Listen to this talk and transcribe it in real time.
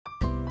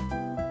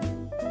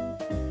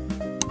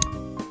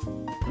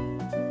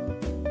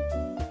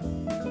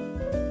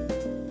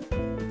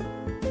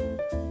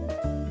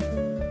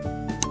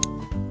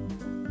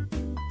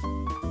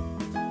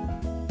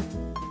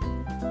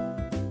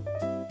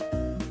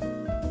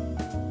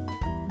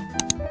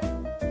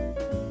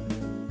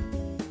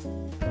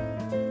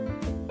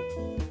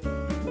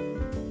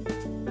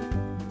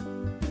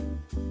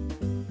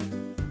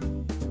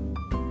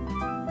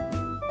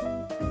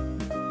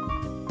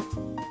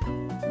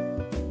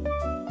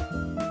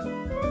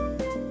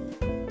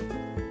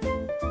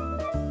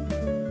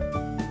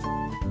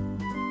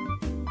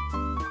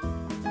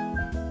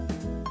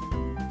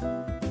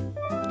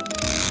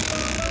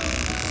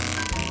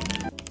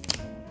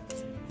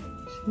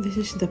This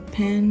is the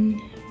pen,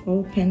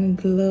 open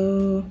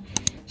glow.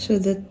 So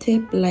the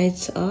tip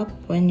lights up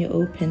when you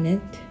open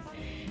it,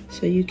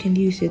 so you can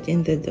use it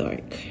in the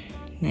dark.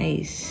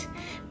 Nice.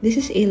 This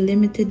is a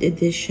limited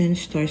edition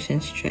Stars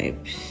and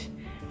Stripes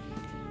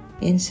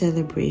in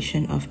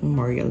celebration of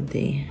Memorial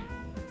Day.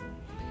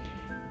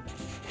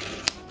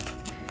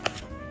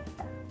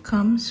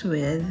 Comes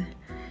with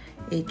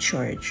a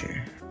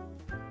charger.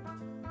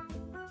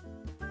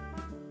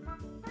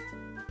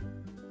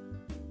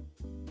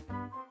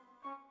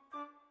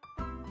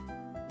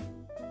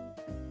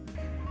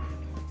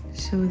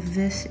 So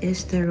this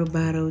is the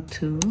Robaro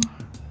 2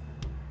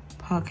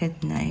 pocket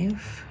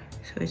knife.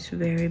 So it's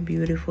very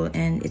beautiful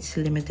and it's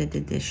limited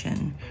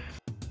edition.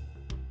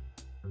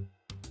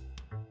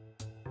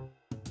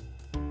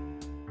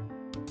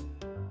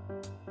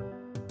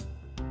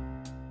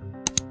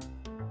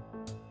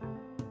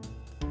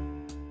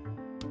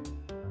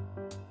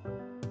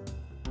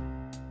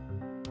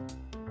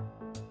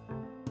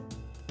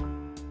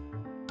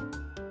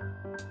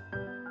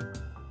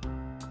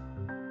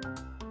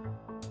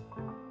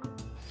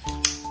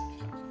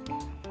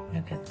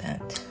 Look at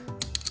that.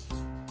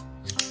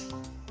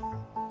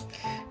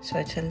 So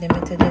it's a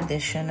limited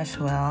edition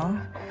as well.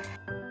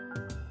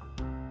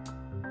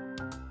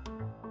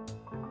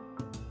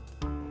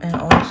 And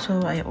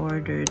also I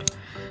ordered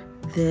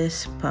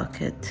this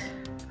pocket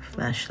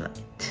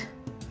flashlight.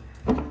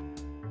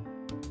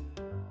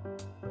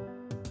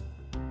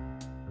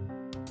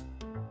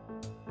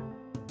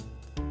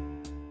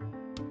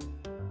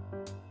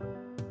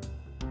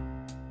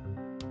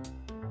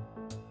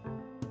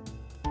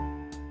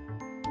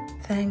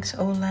 Thanks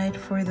Olight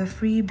for the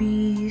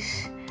freebies.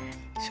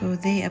 So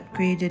they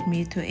upgraded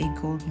me to a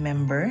gold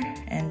member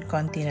and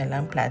konti na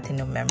lang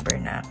platinum member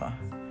na ako.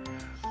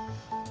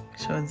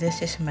 So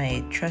this is my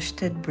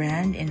trusted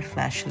brand in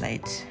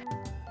flashlights.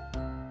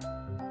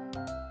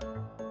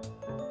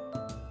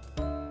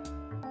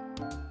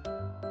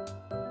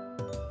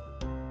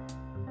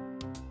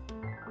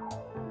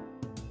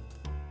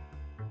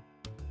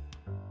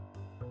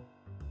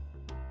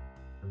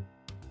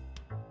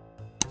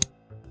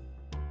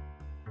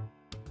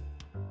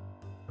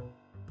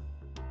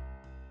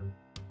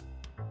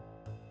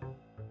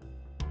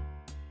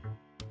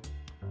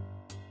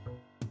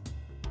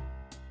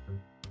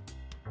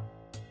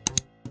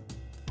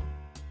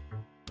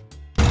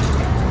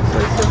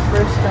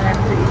 First time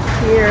to eat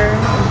here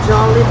in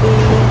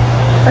Jollibee.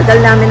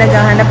 Tagal namin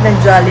naghahanap ng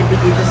Jollibee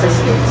dito sa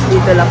States.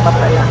 Dito lang pa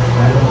pala.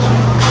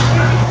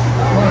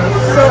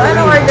 So,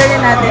 anong orderin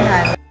natin,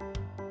 Han?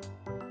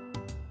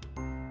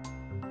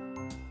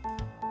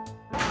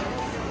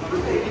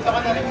 Dito ka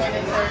na rin mo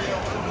sir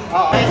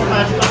yung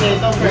smash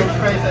potato, french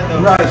fries, ano?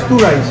 Rice, two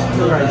rice.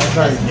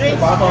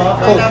 Drinks po,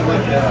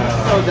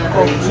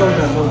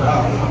 Soda.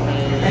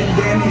 And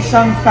then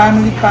isang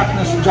family pack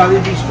na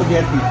Jollibee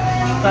spaghetti.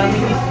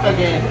 Family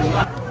spaghetti.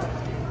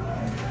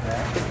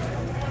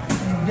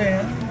 And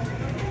then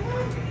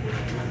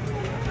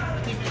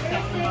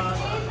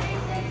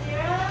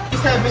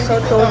So,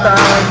 total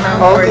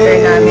ng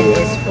order namin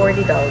is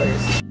 $40.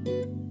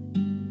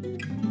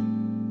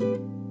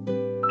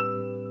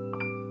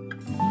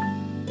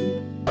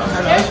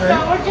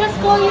 We're just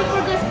going for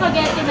the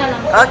spaghetti na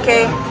lang.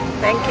 Okay,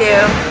 thank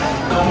you.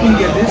 you can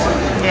get this.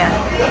 Yeah.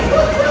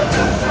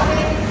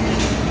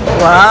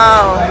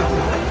 Wow.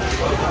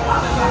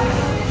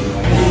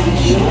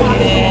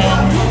 Chicken,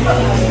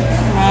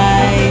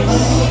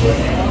 rice.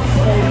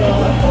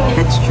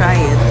 Let's try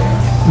it.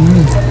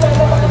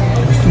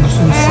 Gusto mo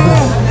siya.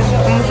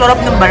 Ang sarap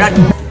ng balat.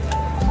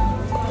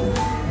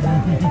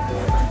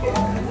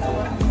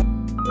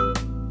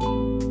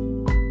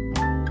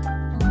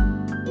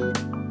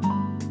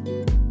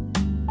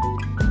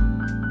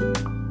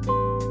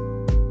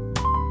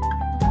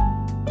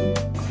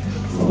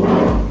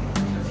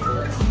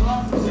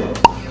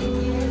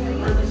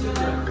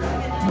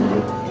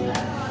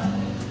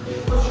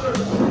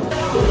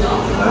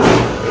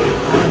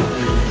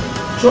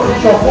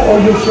 Choco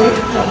Oreo shake.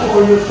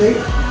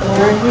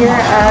 We're here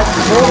at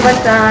Boba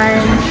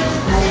Time.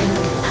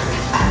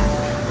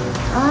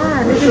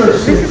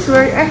 This is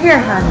where here,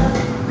 hon.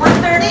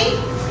 130?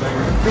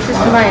 This is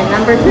mine,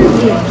 number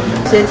 13.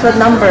 So it's what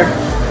number?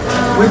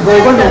 With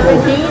Boba no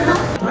Boba.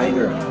 17?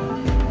 Tiger.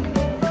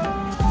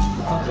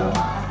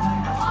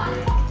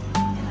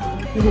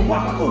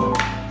 Wow.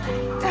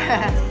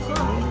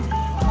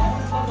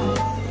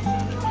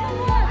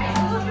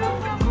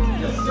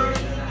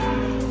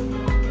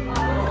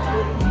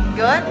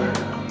 Good?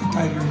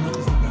 Tiger milk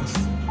is the best.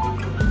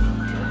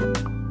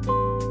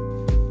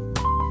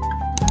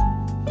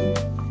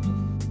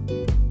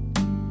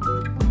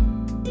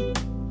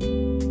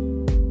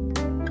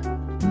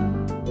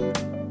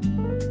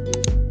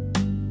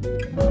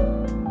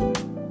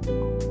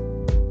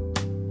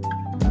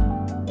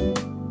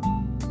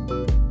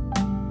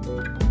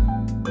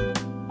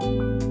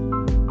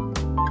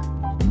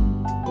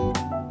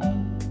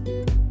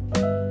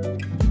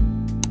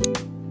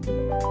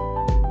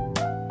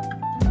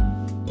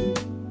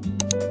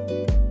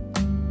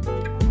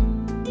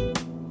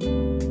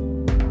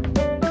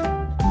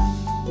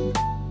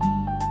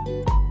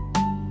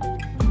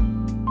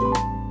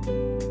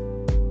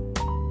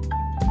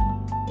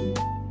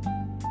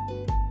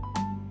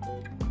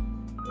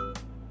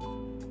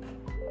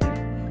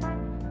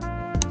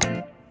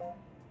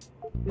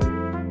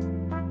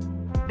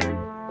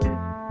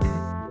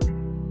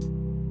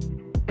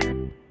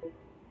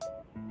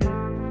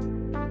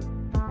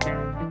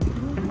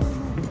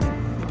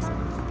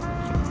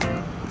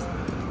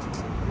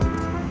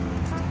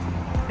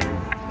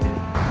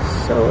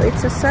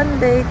 it's a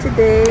Sunday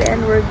today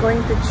and we're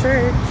going to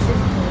church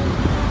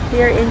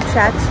here in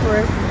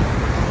Chatsworth.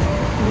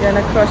 I'm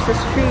gonna cross the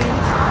street.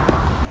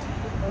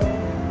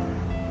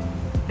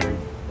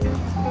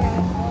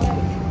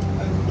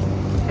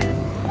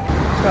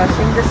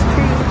 Crossing the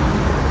street.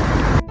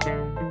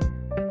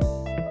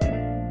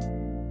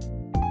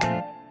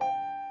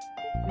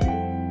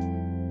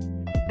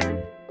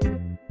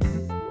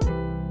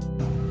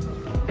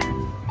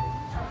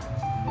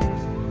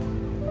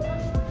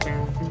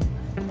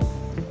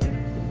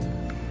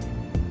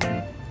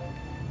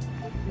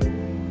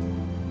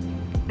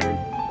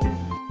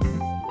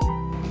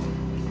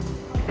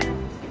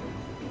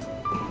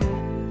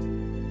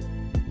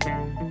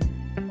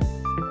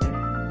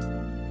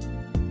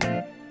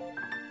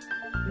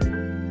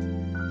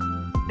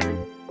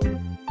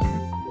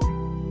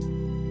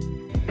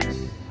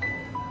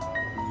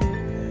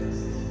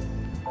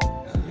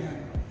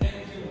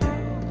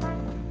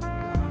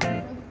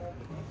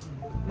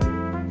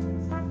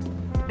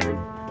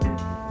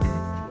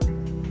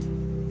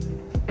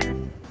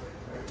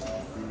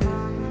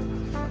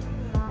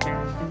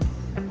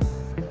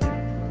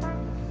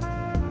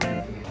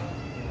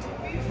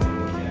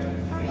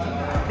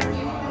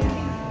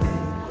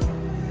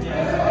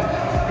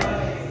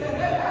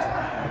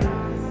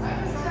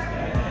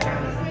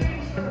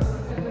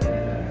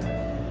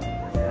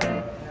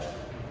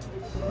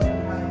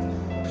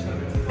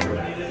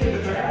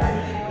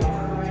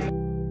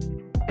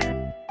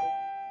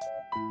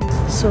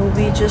 So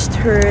we just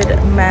heard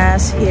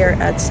Mass here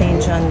at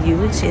St. John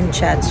Eudes in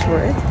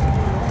Chatsworth.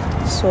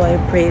 So I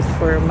prayed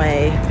for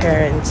my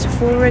parents'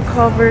 full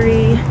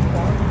recovery,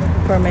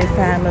 for my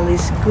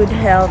family's good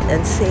health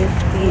and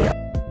safety.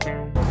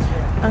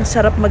 Ang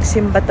sarap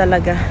magsimba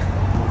talaga.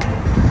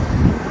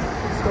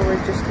 So we're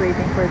just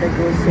waiting for the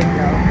go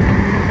signal.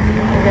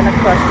 We're gonna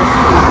cross the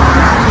street.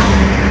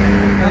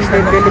 Ang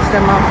bilis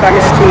ng mga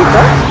cars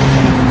dito.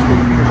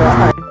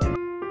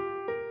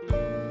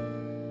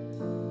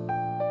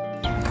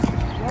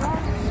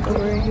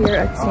 We're here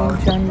at St.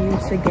 John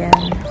Eudes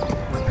again.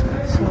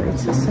 So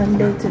it's a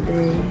Sunday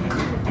today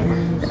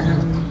and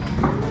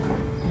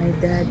my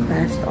dad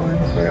passed on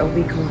for a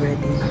week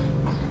already.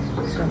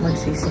 So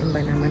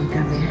magsisimba naman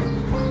kami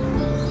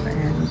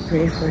and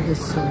pray for his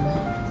soul.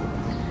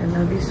 I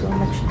love you so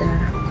much,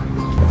 Dad.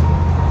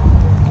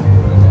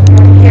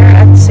 We're here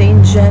at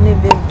St.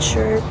 Genevieve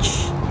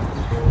Church.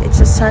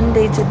 It's a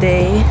Sunday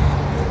today.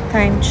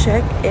 Time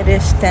check, it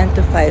is 10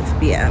 to 5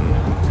 p.m.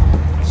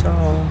 So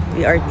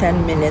we are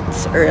 10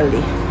 minutes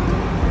early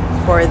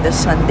for the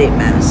Sunday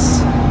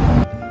Mass.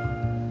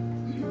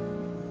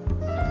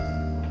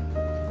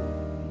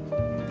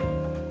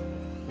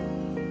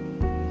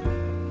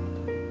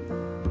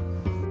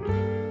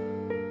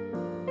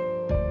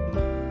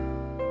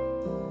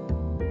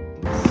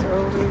 So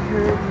we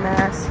heard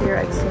Mass here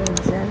at St.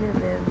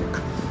 Genevieve.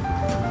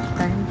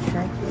 Time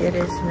check, it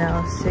is now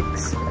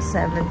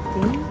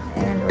 6:17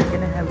 and we're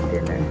gonna have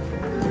dinner.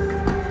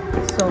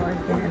 So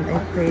again,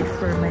 I prayed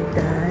for my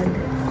dad.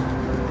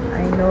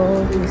 I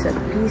know he's at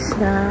peace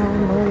now,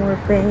 no more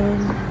pain.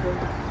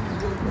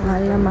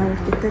 Mahal na mahal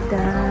kita,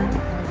 Dad.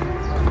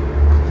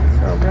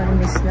 Sobrang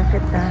miss na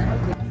kita.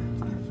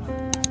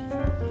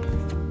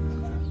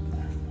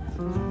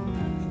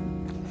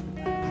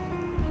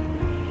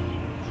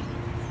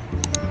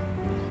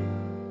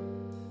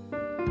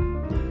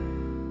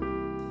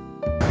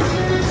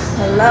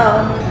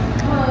 Hello.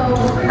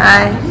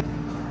 Hi.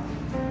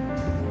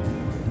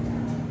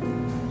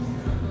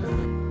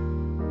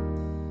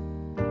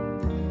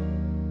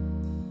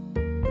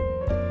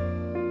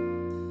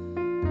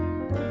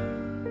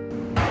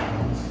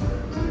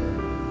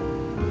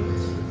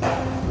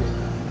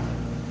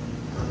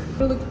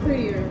 It looks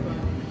prettier, but...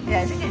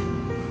 Yes.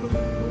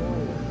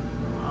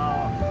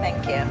 Oh, thank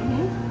you.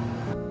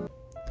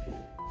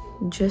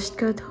 Just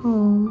got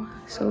home,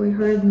 so we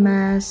heard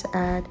Mass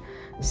at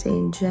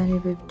St.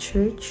 Genevieve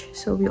Church.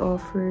 So we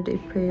offered a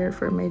prayer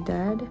for my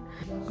dad.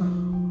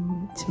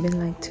 It's been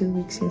like 2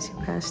 weeks since he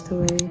passed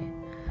away,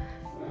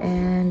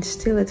 and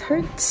still it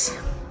hurts.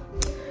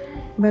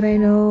 But I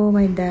know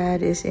my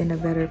dad is in a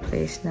better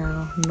place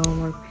now. No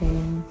more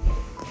pain.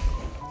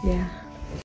 Yeah.